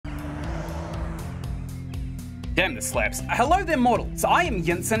Damn, this slaps. Hello there, mortals. I am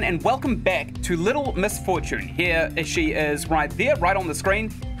Ynsin, and welcome back to Little Misfortune. Here she is right there, right on the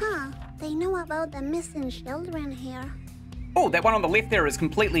screen. Huh, they know about the missing children here. Oh, that one on the left there is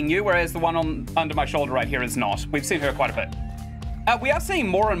completely new, whereas the one under my shoulder right here is not. We've seen her quite a bit. We are seeing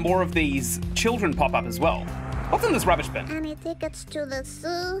more and more of these children pop up as well. What's in this rubbish bin? Any tickets to the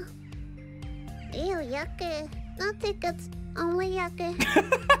zoo? Ew, yucky. No tickets, only yucky.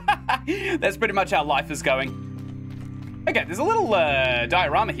 That's pretty much how life is going. Okay, there's a little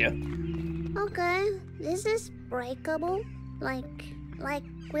diorama here. Okay, this is breakable, like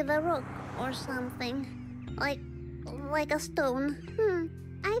with a rock or something, like a stone.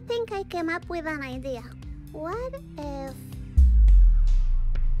 I think I came up with an idea. What if?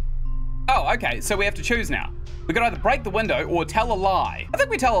 Oh, okay, so we have to choose now. We could either break the window or tell a lie. I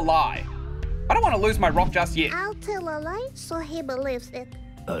think we tell a lie. I don't want to lose my rock just yet. I'll tell a lie so he believes it.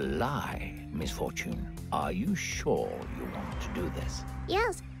 A lie, Misfortune? Are you sure you want to do this?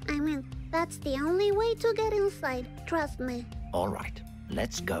 Yes, I mean, that's the only way to get inside, trust me. All right,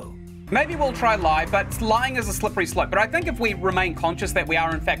 let's go. Maybe we'll try lie, but lying is a slippery slope. But I think if we remain conscious that we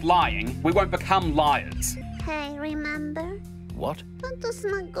are in fact lying, we won't become liars. Hey, remember? What?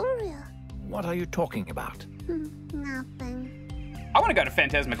 Phantasmagoria. What are you talking about? Nothing. I want to go to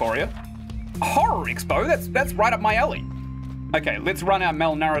Phantasmagoria. Horror Expo, that's right up my alley. Okay, let's run our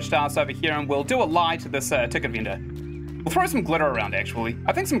malnourished ass over here and we'll do a lie to this ticket vendor. We'll throw some glitter around, actually.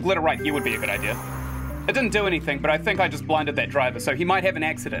 I think some glitter right here would be a good idea. It didn't do anything, but I think I just blinded that driver, so he might have an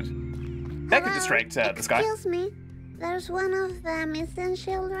accident. That could distract this guy. Excuse me, there's one of the missing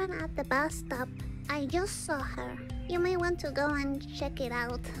children at the bus stop. I just saw her. You may want to go and check it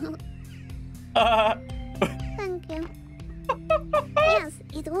out. Thank you. Yes,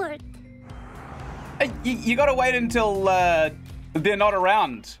 it worked. You gotta wait until they're not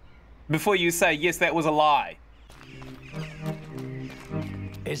around before you say, yes, that was a lie.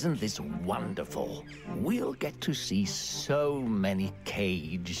 Isn't this wonderful? We'll get to see so many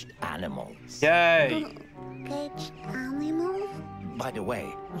caged animals. Yay. Caged animals? By the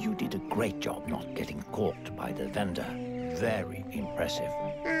way, you did a great job not getting caught by the vendor. Very impressive.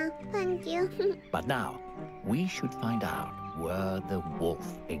 Thank you. But now, we should find out where the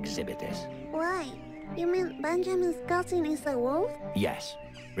wolf exhibit is. Why? You mean Benjamin's cousin is a wolf? Yes.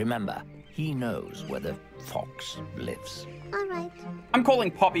 Remember, he knows where the fox lives. All right. I'm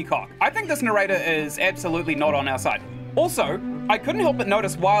calling poppycock. I think this narrator is absolutely not on our side. Also, I couldn't help but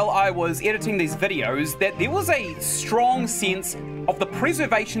notice while I was editing these videos that there was a strong sense of the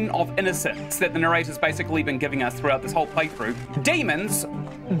preservation of innocence that the narrator's basically been giving us throughout this whole playthrough. Demons,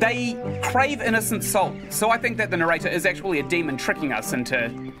 they crave innocent souls. So I think that the narrator is actually a demon tricking us into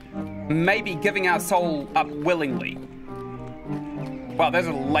maybe giving our soul up willingly. Wow, there's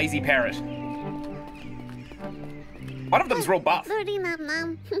a lazy parrot. One of them's real buff. Birdie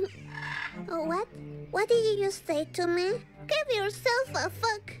Nam. What? What did you just say to me? Give yourself a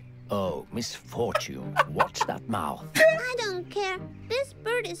fuck. Oh, Misfortune, watch that mouth. I don't care. This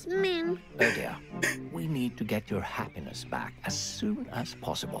bird is mean. Oh dear, we need to get your happiness back as soon as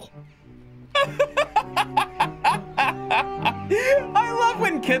possible. I love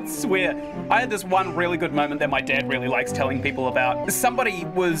when kids swear. I had this one really good moment that my dad really likes telling people about. Somebody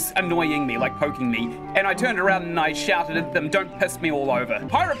was annoying me, like poking me, and I turned around and I shouted at them, "Don't piss me all over."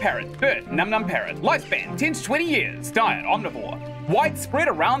 Pirate parrot, bird, num num parrot, lifespan 10 to 20 years, diet, omnivore, widespread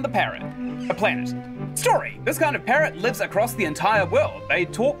around the parrot, a planet. Story, this kind of parrot lives across the entire world. They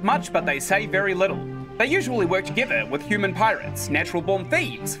talk much, but they say very little. They usually work together with human pirates, natural-born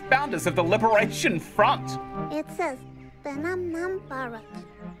thieves, founders of the Liberation Front. It says the Num Num parrot.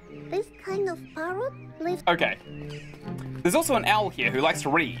 This kind of parrot lives. Okay. There's also an owl here who likes to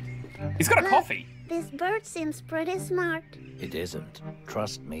read. He's got a coffee. This bird seems pretty smart. It isn't.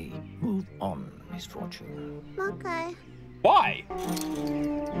 Trust me. Move on, Misfortune. Okay. Why?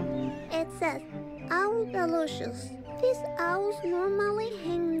 It says Owl Delicious. These owls normally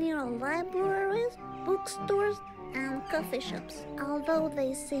hang near libraries, bookstores, and coffee shops. Although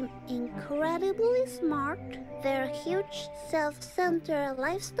they seem incredibly smart, their huge self-centered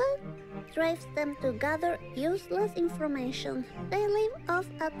lifestyle drives them to gather useless information. They live off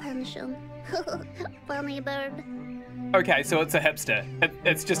attention. Funny bird. Okay, so it's a hipster.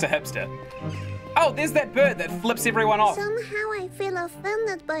 It's just a hipster. Oh, there's that bird that flips everyone off. Somehow I feel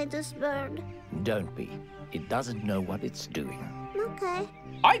offended by this bird. Don't be. It doesn't know what it's doing. Okay.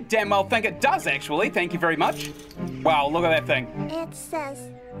 I damn well think it does, actually. Thank you very much. Wow, look at that thing. It says,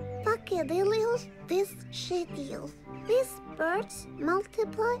 Pachydealios, this shitdeals. These birds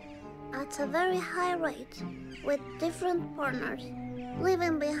multiply at a very high rate, with different partners,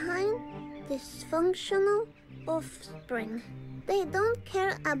 leaving behind dysfunctional offspring. They don't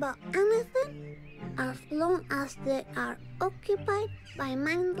care about anything as long as they are occupied by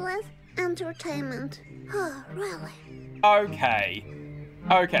mindless entertainment. Oh, really? Okay.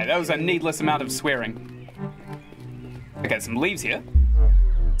 Okay, that was a needless amount of swearing. Okay, some leaves here.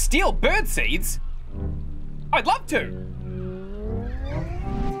 Steal bird seeds? I'd love to.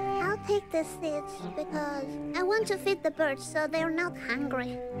 I'll take the seeds because I want to feed the birds so they're not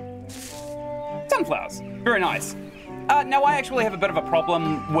hungry. Sunflowers. Very nice. Now, I actually have a bit of a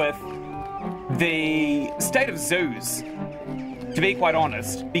problem with the state of zoos, to be quite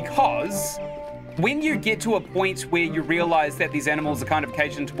honest, because when you get to a point where you realize that these animals are kind of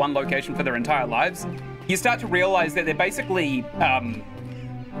caged into one location for their entire lives, you start to realize that they're basically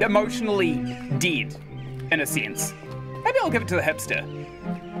emotionally dead, in a sense. Maybe I'll give it to the hipster.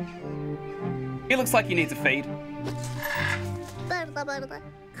 He looks like he needs a feed. Berda, Berda.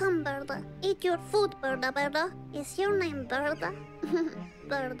 Come, Berda. Eat your food, Berda, Berda. Is your name Berda?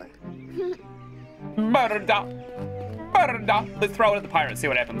 Berda. Berda. Berda. Let's throw it at the pirate, see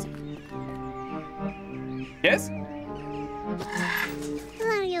what happens. Yes?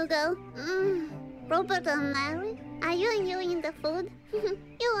 There you go. Robert and Mary, are you enjoying the food?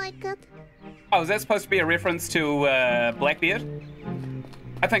 You like it? Oh, is that supposed to be a reference to Blackbeard?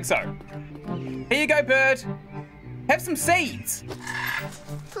 I think so. Here you go, bird. Have some seeds.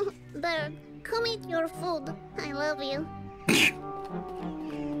 Bird, come eat your food. I love you.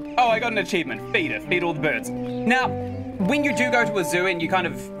 Oh, I got an achievement. Feed it. Feed all the birds. Now, when you do go to a zoo and you kind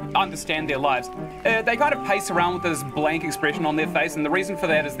of understand their lives, they kind of pace around with this blank expression on their face, and the reason for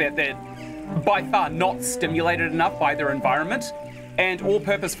that is that they're by far not stimulated enough by their environment, and all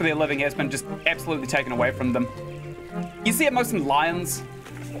purpose for their living has been just absolutely taken away from them. You see it most in lions.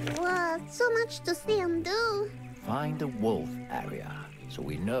 What? So much to see and do. Find the wolf area so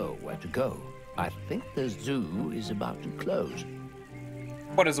we know where to go. I think the zoo is about to close.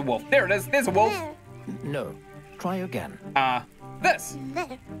 What is a wolf? There it is. There's a wolf. There. No, try again. This.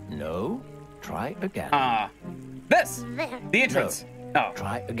 There. No, try again. This. There. The entrance. No.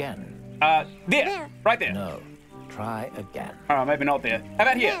 Try again. There. There. Right there. No, try again. Oh, maybe not there. How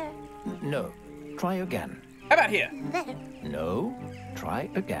about here? There. No, try again. How about here? There. No, try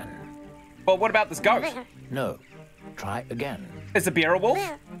again. Well, what about this goat? There. No, try again. Is the bear a wolf?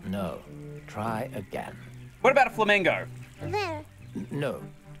 There. No, try again. What about a flamingo? There. No,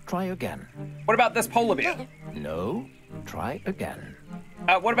 try again. What about this polar bear? There. No, try again.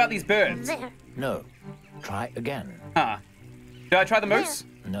 What about these birds? There. No, try again. Did I try the moose?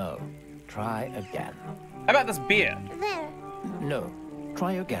 No, try again. How about this bear? There. No,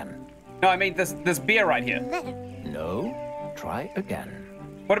 try again. No, I mean this bear right here. There. No, try again.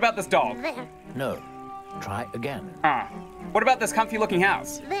 What about this dog? There. No, try again. What about this comfy looking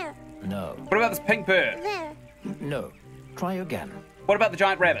house? There. No, What about this pink bird? There. no, try again. What about the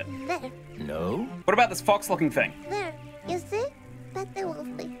giant rabbit? There. No, What about this fox looking thing? There. You see? Pet the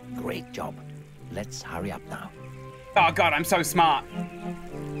wolfie. great job. Let's hurry up now. Oh god, I'm so smart.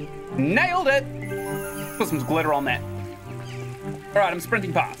 Nailed it! Put some glitter on that. Alright, I'm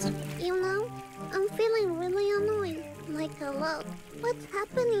sprinting past. You know, I'm feeling really annoyed. Like a lot. What's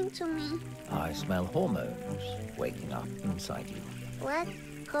happening to me? I smell hormones waking up inside you. What?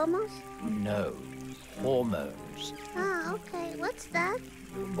 Comos? No, hormones. Ah, okay. What's that?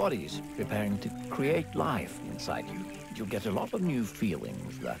 Your body's preparing to create life inside you. You'll get a lot of new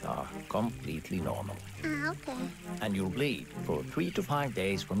feelings that are completely normal. Ah, okay. And you'll bleed for 3 to 5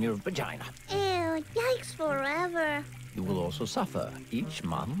 days from your vagina. Ew, yikes forever. You will also suffer each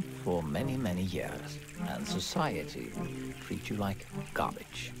month for many, many years. And society will treat you like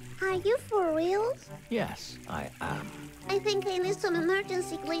garbage. Are you for real? Yes, I am. I think I need some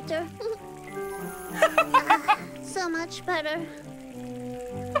emergency glitter. So much better.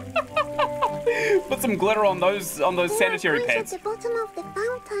 Put some glitter on those sanitary There are pads. at the bottom of the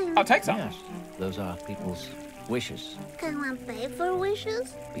fountain. I'll take some. Yes, those are people's wishes. Can one pay for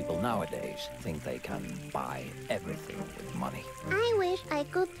wishes? People nowadays think they can buy everything with money. I wish I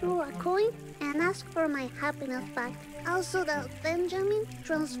could throw a coin and ask for my happiness back. Also that Benjamin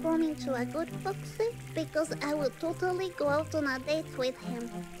transform into a good foxy, because I would totally go out on a date with him.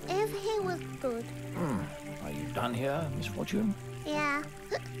 If he was good. Are you done here, Miss Fortune? Yeah.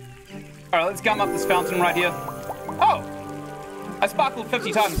 Alright, let's gum up this fountain right here. Oh! I sparkled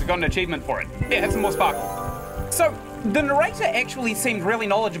 50 times and got an achievement for it. Yeah, have some more sparkle. So, the narrator actually seemed really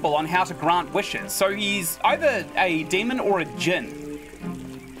knowledgeable on how to grant wishes. So he's either a demon or a djinn.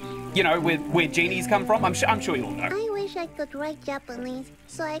 You know, where genies come from. I'm sure you'll know. I wish I could write Japanese,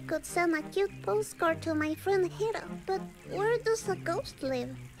 so I could send a cute postcard to my friend Hiro. But where does a ghost live?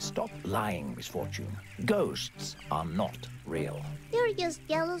 Stop lying, Misfortune. Ghosts are not real. You're just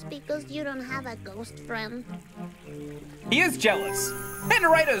jealous because you don't have a ghost friend. He is jealous. That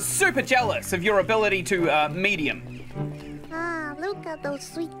narrator's super jealous of your ability to medium. Ah, look at those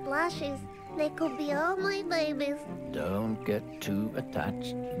sweet blushes. They could be all my babies. Don't get too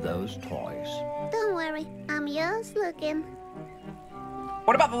attached to those toys. Don't worry, I'm just looking.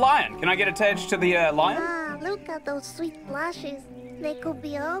 What about the lion? Can I get attached to the lion? Ah, look at those sweet blushes. They could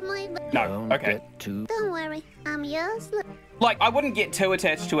be all my babies. No, Don't okay. get too... Don't worry, I'm just looking. Like, I wouldn't get too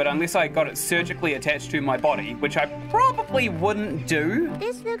attached to it unless I got it surgically attached to my body, which I probably wouldn't do.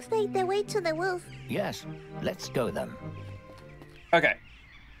 This looks like the way to the wolf. Yes, let's go then. Okay.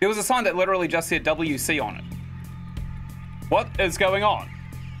 There was a sign that literally just said WC on it. What is going on?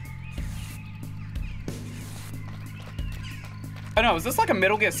 Oh no, is this like a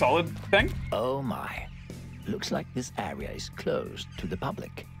Metal Gear Solid thing? Oh my. Looks like this area is closed to the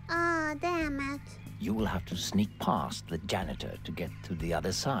public. Ah, damn it. You will have to sneak past the janitor to get to the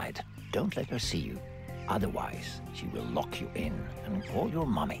other side. Don't let her see you. Otherwise, she will lock you in and call your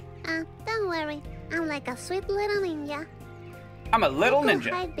mommy. Don't worry. I'm like a sweet little ninja. I'm a little I could ninja.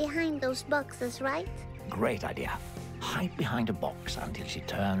 hide behind those boxes, right? Great idea. Hide behind a box until she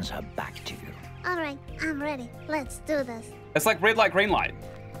turns her back to you. Alright, I'm ready. Let's do this. It's like red light, green light.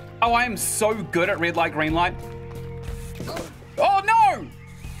 Oh, I am so good at red light, green light. Oh no!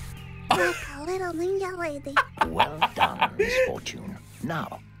 Like a little ninja lady. Well done, Misfortune.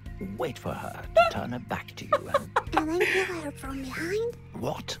 Now, wait for her to turn her back to you and... And then kill her from behind?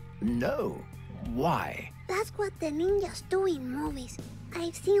 What? No. Why? That's what the ninjas do in movies.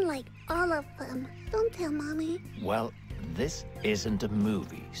 I've seen like all of them. Don't tell mommy. Well, this isn't a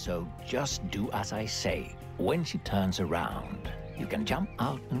movie, so just do as I say. When she turns around, you can jump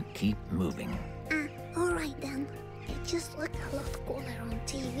out and keep moving. Alright then. It just looked a lot cooler on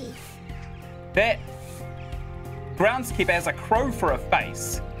TV. That groundskeeper has a crow for a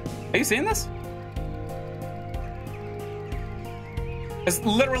face. Are you seeing this? It's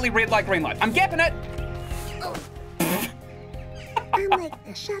literally red light, green light. I'm gapping it! Oh. I'm like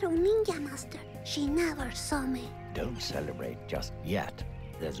the Shadow Ninja Master. She never saw me. Don't celebrate just yet.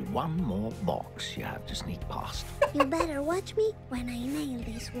 There's one more box you have to sneak past. You better watch me when I nail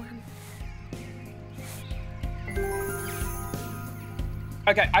this one.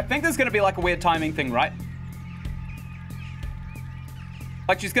 Okay, I think there's gonna be like a weird timing thing, right?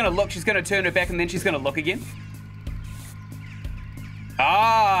 Like she's gonna look, she's gonna turn her back, and then she's gonna look again.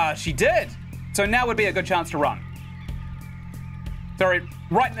 Ah, she did! So now would be a good chance to run. Sorry,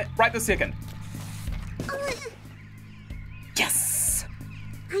 right this second. Oh, Yes!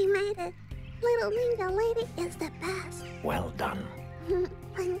 I made it. Little ninja lady is the best. Well done.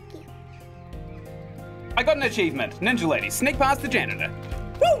 Thank you. I got an achievement. Ninja lady, sneak past the janitor.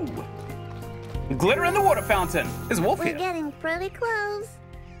 Woo! Glitter in the water fountain. There's a wolf We're here. getting pretty close.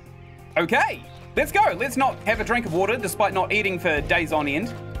 Okay, let's go. Let's not have a drink of water despite not eating for days on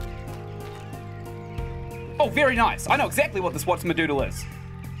end. Oh, very nice. I know exactly what the Swatsmadoodle is.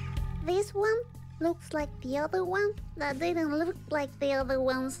 This one looks like the other one that didn't look like the other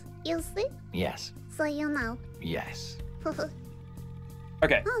ones. You see? Yes. So you know. Yes.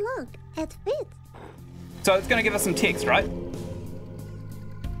 Okay, Oh look, it fits. so it's gonna give us some text, right?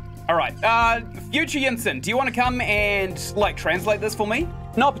 All right, future Ynsin, do you want to come and, like, translate this for me?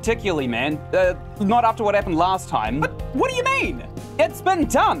 Not particularly, man. Not after what happened last time. What do you mean? It's been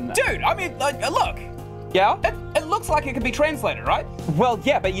done. Dude, I mean, like, look. Yeah? It looks like it could be translated, right? Well,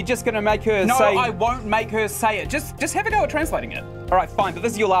 yeah, but you're just gonna make her say... No, I won't make her say it. Just have a go at translating it. All right, fine, but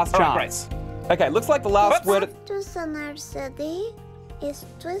this is your last chance. Great. Okay, looks like the last word... Tusanarcedi is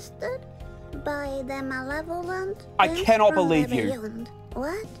twisted by the malevolent. I things cannot from the believe you. beyond.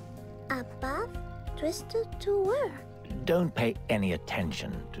 What? A path twisted to where? Don't pay any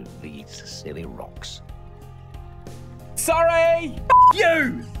attention to these silly rocks. Sorry!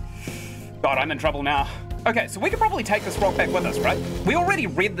 You! God, I'm in trouble now. Okay, so we could probably take this rock back with us, right? We already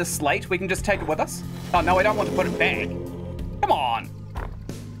read the slate. We can just take it with us. Oh, no, I don't want to put it back. Come on.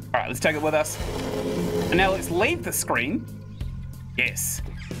 All right, let's take it with us. And now let's leave the screen. Yes.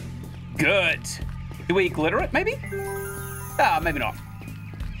 Good. Do we glitter it, maybe? Ah, maybe not.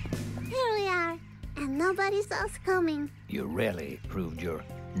 Here we are, and nobody saw us coming. You really proved your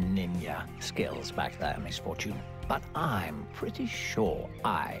ninja skills back there, Misfortune. But I'm pretty sure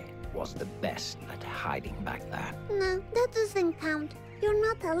I was the best at hiding back there. No, that doesn't count. You're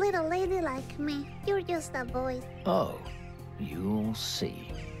not a little lady like me. You're just a boy. Oh, you'll see.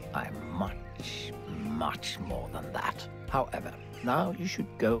 I'm much, much more than that. However, now you should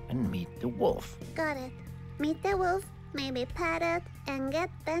go and meet the wolf. Got it. Meet the wolf, maybe pet it, and get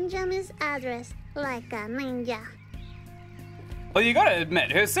Benjamin's address, like a ninja. Well, you gotta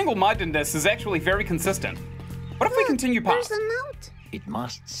admit, her single-mindedness is actually very consistent. What if we continue past? There's a note. It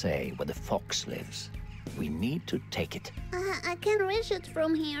must say where the fox lives. We need to take it. I can reach it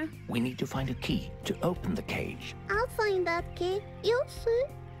from here. We need to find a key to open the cage. I'll find that key. You'll see.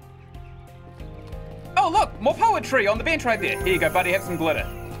 Oh, look! More poetry on the bench right there. Here you go, buddy. Have some glitter.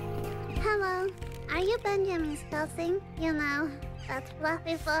 Hello. Are you Benjamin's cousin? You know, that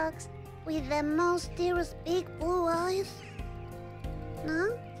fluffy fox with the mysterious big blue eyes?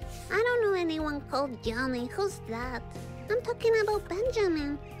 No? I don't know anyone called Johnny. Who's that? I'm talking about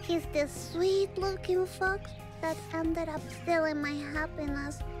Benjamin. He's the sweet-looking fox that ended up stealing my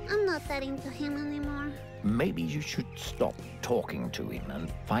happiness. I'm not that into him anymore. Maybe you should stop talking to him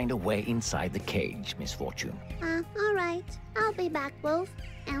and find a way inside the cage, Miss Fortune. All right. I'll be back, Wolf,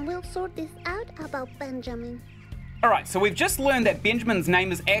 and we'll sort this out about Benjamin. Alright, so we've just learned that Benjamin's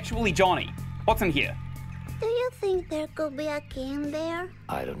name is actually Johnny. What's in here? Do you think there could be a key in there?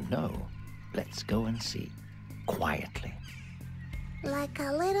 I don't know. Let's go and see. Quietly. Like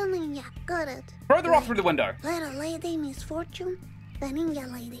a little ninja, got it. Throw the rock through the window. Little lady, Miss Fortune, the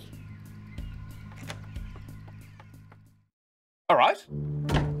ninja lady. Alright.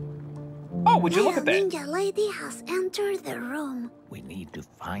 Oh, would you look at that? The ninja lady has entered the room. We need to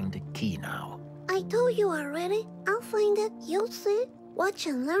find a key now. I told you already. I'll find it. You'll see. Watch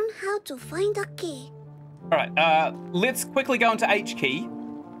and learn how to find a key. Alright, let's quickly go into H key,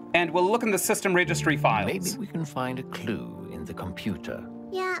 and we'll look in the system registry files. Maybe we can find a clue in the computer.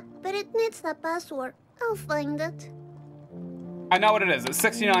 Yeah, but it needs the password. I'll find it. I know what it is. It's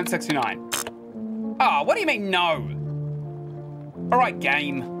 6969. Ah, what do you mean no? Alright,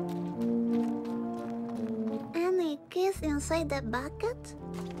 game. Any keys inside the bucket?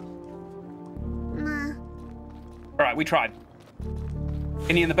 Nah. Alright, we tried.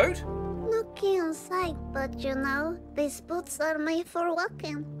 Any in the boot? No key inside, but you know, these boots are made for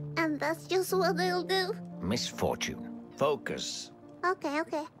walking. And that's just what they'll do. Miss Fortune, focus. Okay.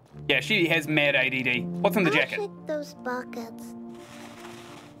 Yeah, she has mad ADD. What's in the jacket? I'll check those buckets.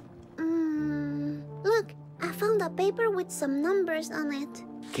 Look, I found a paper with some numbers on it.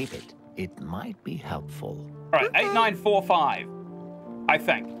 Keep it. It might be helpful. Alright, Okay. 8945. I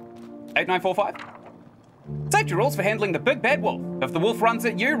think. 8945? Safety rules for handling the big bad wolf. If the wolf runs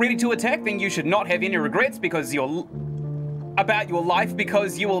at you, ready to attack, then you should not have any regrets about your life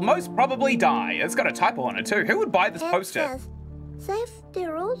because you will most probably die. It's got a typo on it too. Who would buy this It poster? says, safety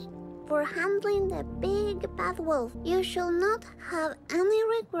rules for handling the big bad wolf. You shall not have any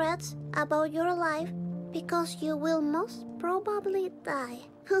regrets about your life because you will most probably die.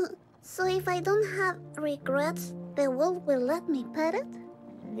 So if I don't have regrets, the wolf will let me pet it?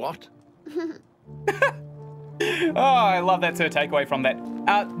 What? Oh, I love that's her takeaway from that.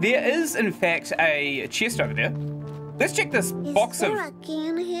 There is, in fact, a chest over there. Let's check this box Is there of... a key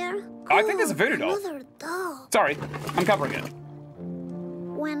in here? I think there's a voodoo doll. Another doll. Sorry, I'm covering it.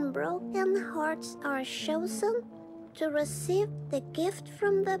 When broken hearts are chosen to receive the gift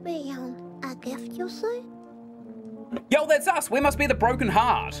from the beyond. A gift, you say? Yo, that's us. We must be the broken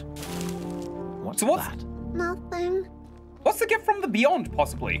heart. What's So what's- that? Nothing. What's the gift from the beyond,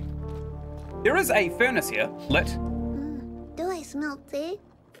 possibly? There is a furnace here, lit. Do I smell tea?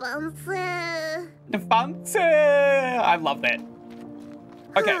 Fancy. Fancy! I love that.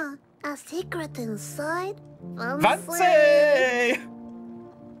 Okay. Huh, a secret inside? Fancy!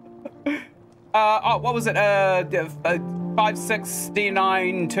 What was it?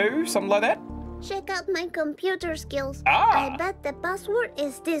 5692, something like that? Check out my computer skills. Ah. I bet the password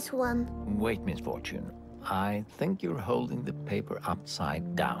is this one. Wait, Miss Fortune. I think you're holding the paper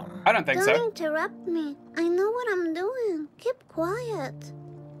upside down. I don't think Don't so. interrupt me. I know what I'm doing. Keep quiet.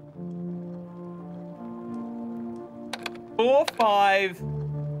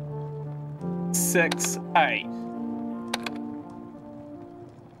 4568.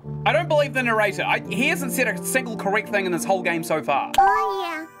 I don't believe the narrator. He hasn't said a single correct thing in this whole game so far. Oh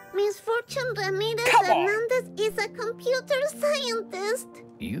yeah, Miss Fortune Ramirez Come on. Hernandez is a computer scientist.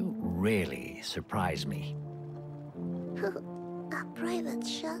 You really surprise me. A private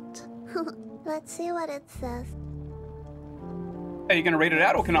shot. Let's see what it says. Are you going to read it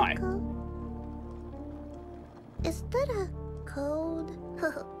out or can I? Is that a code?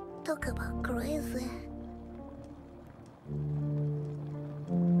 Talk about crazy.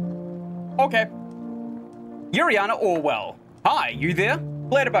 Okay. Yuriana Orwell. Hi, you there?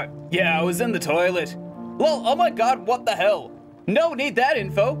 Glad about. Yeah, I was in the toilet. Lol, oh my god, what the hell? No need that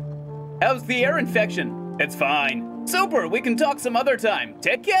info. How's the ear infection? It's fine. Super, we can talk some other time.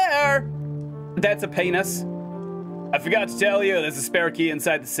 Take care. That's a penis. I forgot to tell you, there's a spare key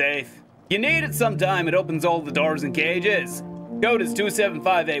inside the safe. You need it sometime, it opens all the doors and cages. Code is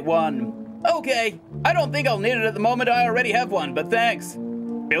 27581. Okay, I don't think I'll need it at the moment, I already have one, but thanks.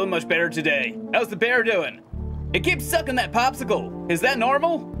 Feeling much better today. How's the bear doing? It keeps sucking that popsicle. Is that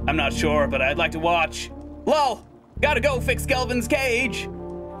normal? I'm not sure, but I'd like to watch. Lol, gotta go fix Kelvin's cage.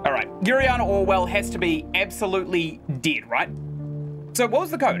 All right, Yuriana Orwell has to be absolutely dead, right? So what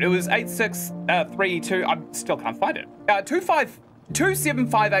was the code? It was 8632, I still can't find it.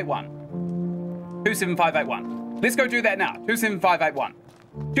 27581. 27581. Let's go do that now. 27581.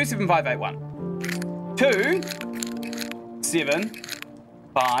 27581.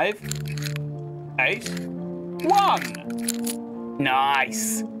 27581.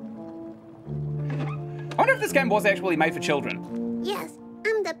 Nice. I wonder if this game was actually made for children. Yes,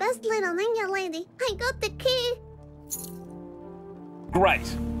 I'm the best little ninja lady. I got the key.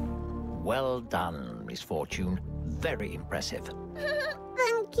 Great. Well done, Miss Fortune. Very impressive.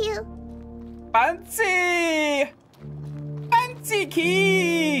 Thank you. Fancy! Fancy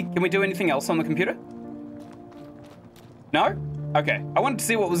key! Can we do anything else on the computer? No? Okay, I wanted to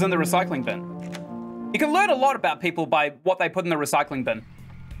see what was in the recycling bin. You can learn a lot about people by what they put in the recycling bin.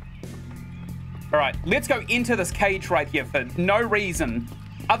 All right, let's go into this cage right here for no reason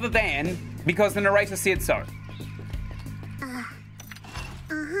other than because the narrator said so.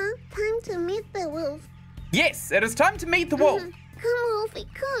 Time to meet the wolf. Yes, it is time to meet the wolf. Come, Wolfie,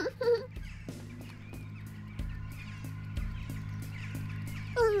 come.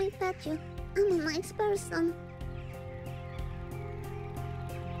 Let me pet you. I'm a nice person.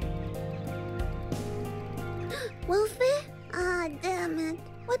 Wolfie? Ah, damn it.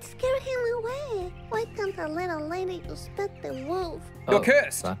 What scared him away? Why can't a little lady just pet the wolf? You're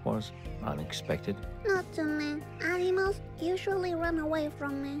cursed. That was unexpected. Not to me. Animals usually run away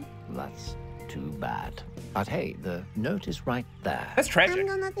from me. That's too bad. But hey, the note is right there. That's tragic, I'm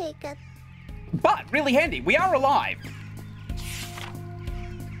gonna take it. but really handy. We are alive.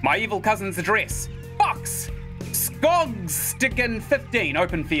 My evil cousin's address. Fox. Skogssticken 15,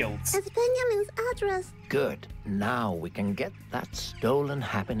 open fields. It's Benjamin's address. Good. Now we can get that stolen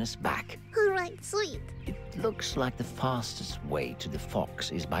happiness back. Alright, sweet. It looks like the fastest way to the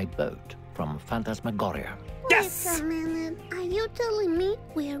Fox is by boat from Phantasmagoria. Yes! Wait a minute. Are you telling me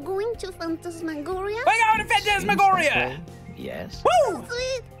we are going to Phantasmagoria? We're going to Phantasmagoria! So, yes. Woo!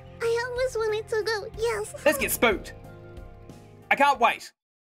 Sweet. I always wanted to go. Yes. Let's get spooked. I can't wait.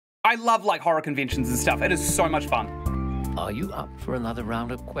 I love like horror conventions and stuff. It is so much fun. Are you up for another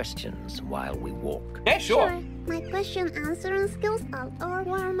round of questions while we walk? Yeah, sure. My question answering skills are all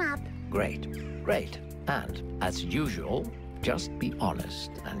warm up. Great, great. And as usual, just be honest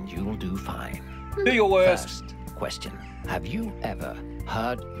and you'll do fine. Do your worst. First question. Have you ever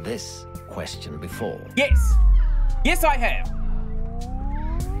heard this question before? Yes. Yes, I have.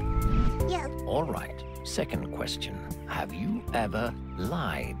 Yes. All right. Second question. Have you ever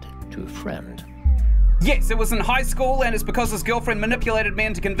lied to a friend? Yes, it was in high school, and it's because his girlfriend manipulated me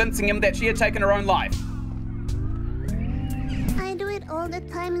into convincing him that she had taken her own life. I do it all the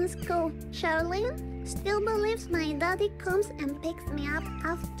time in school. Charlene still believes my daddy comes and picks me up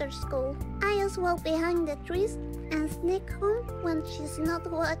after school. I just walk behind the trees and sneak home when she's not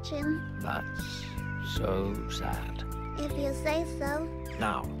watching. That's so sad. If you say so.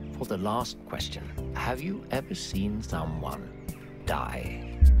 Now, for the last question. Have you ever seen someone die?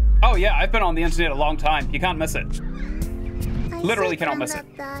 Oh yeah, I've been on the internet a long time. You can't miss it. I Literally saw cannot miss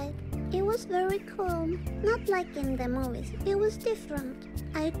that died. It was very calm. Not like in the movies. It was different.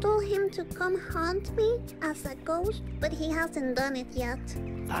 I told him to come haunt me as a ghost, but he hasn't done it yet.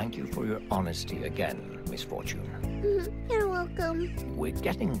 Thank you for your honesty again, Miss Fortune. You're welcome. We're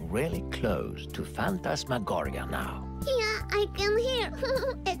getting really close to Phantasmagoria now. Yeah, I can hear.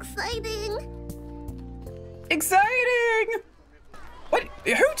 Exciting. Exciting! Wait,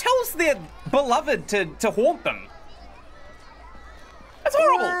 who tells their beloved to haunt them? That's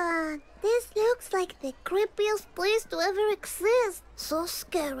horrible. This looks like the creepiest place to ever exist. So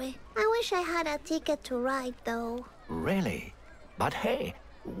scary. I wish I had a ticket to ride, though. Really? But hey,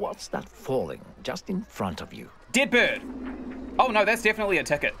 what's that falling just in front of you? Dead bird. Oh no, that's definitely a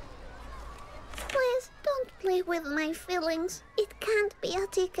ticket. Please, don't play with my feelings. It can't be a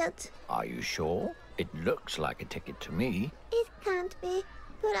ticket. Are you sure? It looks like a ticket to me. It can't be,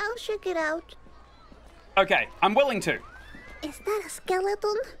 but I'll check it out. Okay, I'm willing to. Is that a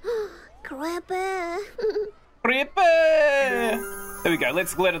skeleton? Creepy. Creepy! There we go,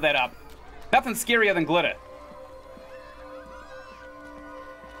 let's glitter that up. Nothing scarier than glitter.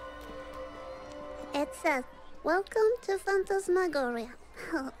 It says, "Welcome to Phantasmagoria."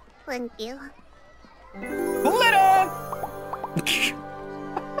 Thank you. Glitter!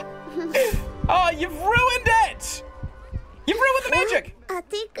 Oh, you've ruined it! You've ruined the magic! A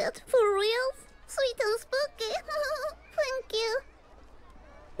ticket for real? Sweet and spooky. Thank you.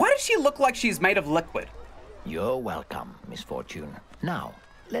 Why does she look like she's made of liquid? You're welcome, Miss Fortune. Now,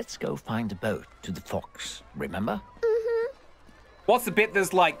 let's go find a boat to the Fox, remember? Mm-hmm. What's the bit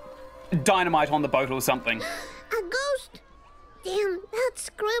there's like dynamite on the boat or something? A ghost. Damn, that's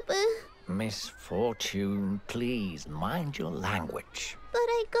creepy. Miss Fortune, please mind your language. But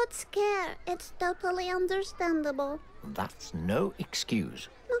I got scared. It's totally understandable. That's no excuse.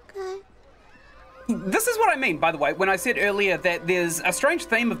 Okay. This is what I mean, by the way, when I said earlier that there's a strange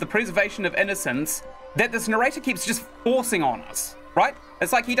theme of the preservation of innocence that this narrator keeps just forcing on us, right?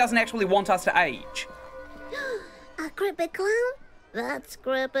 It's like he doesn't actually want us to age. A creepy clown? That's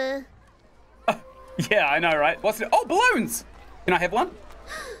creepy. Yeah, I know, right? What's it? Oh, balloons! Can I have one?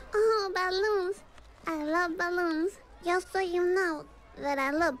 Oh, balloons. I love balloons. Just so you know that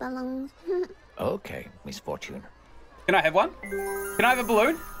I love balloons. Okay, Miss Fortune. Can I have one? Can I have a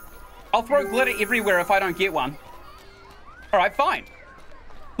balloon? I'll throw glitter everywhere if I don't get one. All right, fine.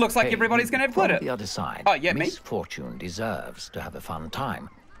 Looks like Hey, everybody's gonna have glitter. From the other side, Oh, yeah, me? Miss Fortune deserves to have a fun time.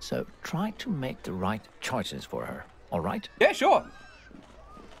 So try to make the right choices for her, all right? Yeah, sure.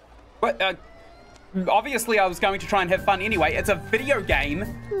 But, obviously I was going to try and have fun anyway. It's a video game.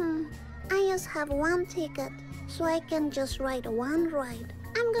 I just have one ticket, so I can just ride one ride.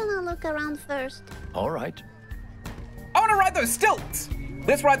 I'm gonna look around first. All right. I want to ride those stilts.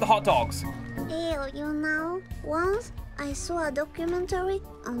 Let's ride the hot dogs. Ew, you know, once I saw a documentary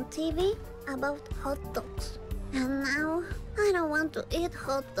on TV about hot dogs. And now I don't want to eat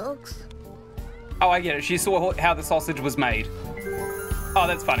hot dogs. Oh, I get it. She saw how the sausage was made. Oh,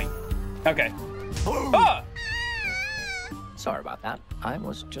 that's funny. Okay. Ah! Sorry about that. I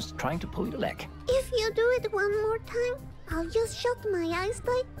was just trying to pull your leg. If you do it one more time, I'll just shut my eyes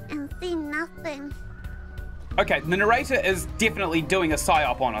tight and see nothing. Okay, the narrator is definitely doing a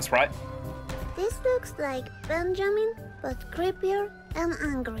psyop on us, right? This looks like Benjamin, but creepier and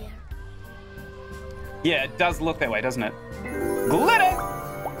angrier. Yeah, it does look that way, doesn't it? Glitter!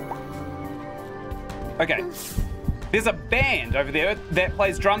 Okay. There's a band over there that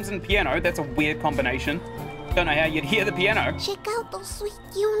plays drums and piano. That's a weird combination. Don't know how you'd hear the piano. Check out those sweet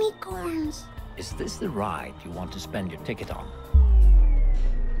unicorns. Is this the ride you want to spend your ticket on?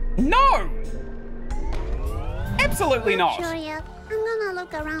 No! Absolutely not. Sure yet. I'm gonna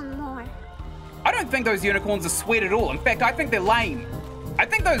look around more. I don't think those unicorns are sweet at all. In fact, I think they're lame. I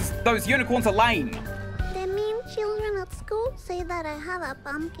think those unicorns are lame. The mean children at school say that I have a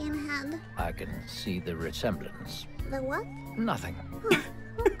pumpkin head. I can see the resemblance. The what? Nothing.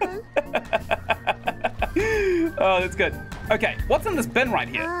 Okay. Oh, that's good. Okay, what's in this bin right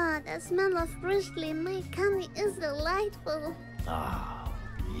here? The smell of freshly made candy is delightful. Ah,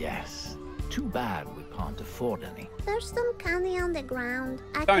 yes. Too bad we can't afford any. There's some candy on the ground.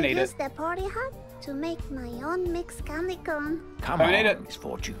 I Don't could eat use it. the party hat to make my own mixed candy cone. Come Don't on, eat it. Miss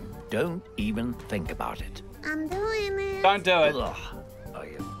Fortune. Don't even think about it. I'm doing it. Don't do it. Ugh. Are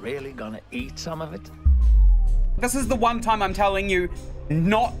you really gonna eat some of it? This is the one time I'm telling you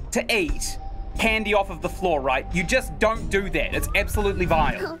not to eat candy off of the floor, right? You just don't do that. It's absolutely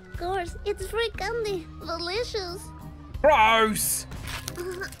vile. Of course, it's free candy. Delicious. Gross.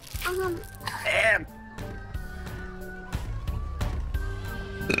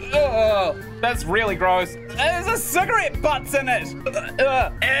 Oh, that's really gross. There's a cigarette butts in it.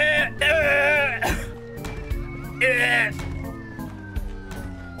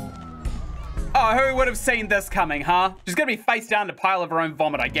 Oh, who would have seen this coming, huh? She's gonna be face down in a pile of her own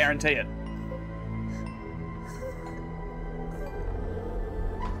vomit, I guarantee it.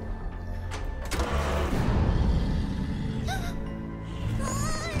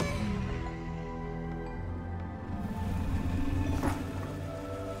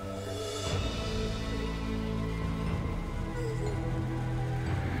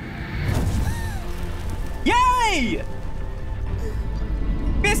 Yay!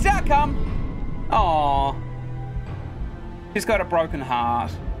 Best outcome. Aww. She's got a broken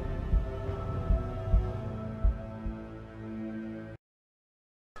heart.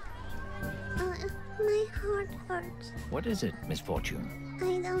 My heart hurts. What is it, Miss Fortune?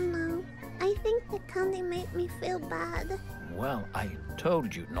 I don't know. I think the candy made me feel bad. Well, I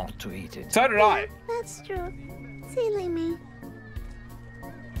told you not to eat it. So did I. That's true. Silly me.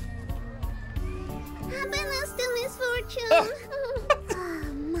 Happiness to misfortune.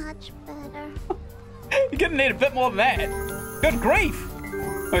 Much better. You're gonna need a bit more than that. Good grief.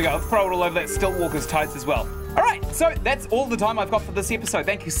 There we go. I'll throw it all over that Stiltwalker's tights as well. All right, so that's all the time I've got for this episode.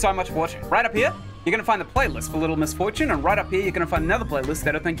 Thank you so much for watching. Right up here, you're going to find the playlist for Little Misfortune, and right up here, you're going to find another playlist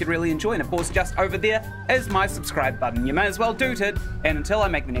that I think you'd really enjoy. And of course, just over there is my subscribe button. You may as well do it. And until I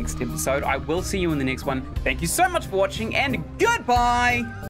make the next episode, I will see you in the next one. Thank you so much for watching, and goodbye!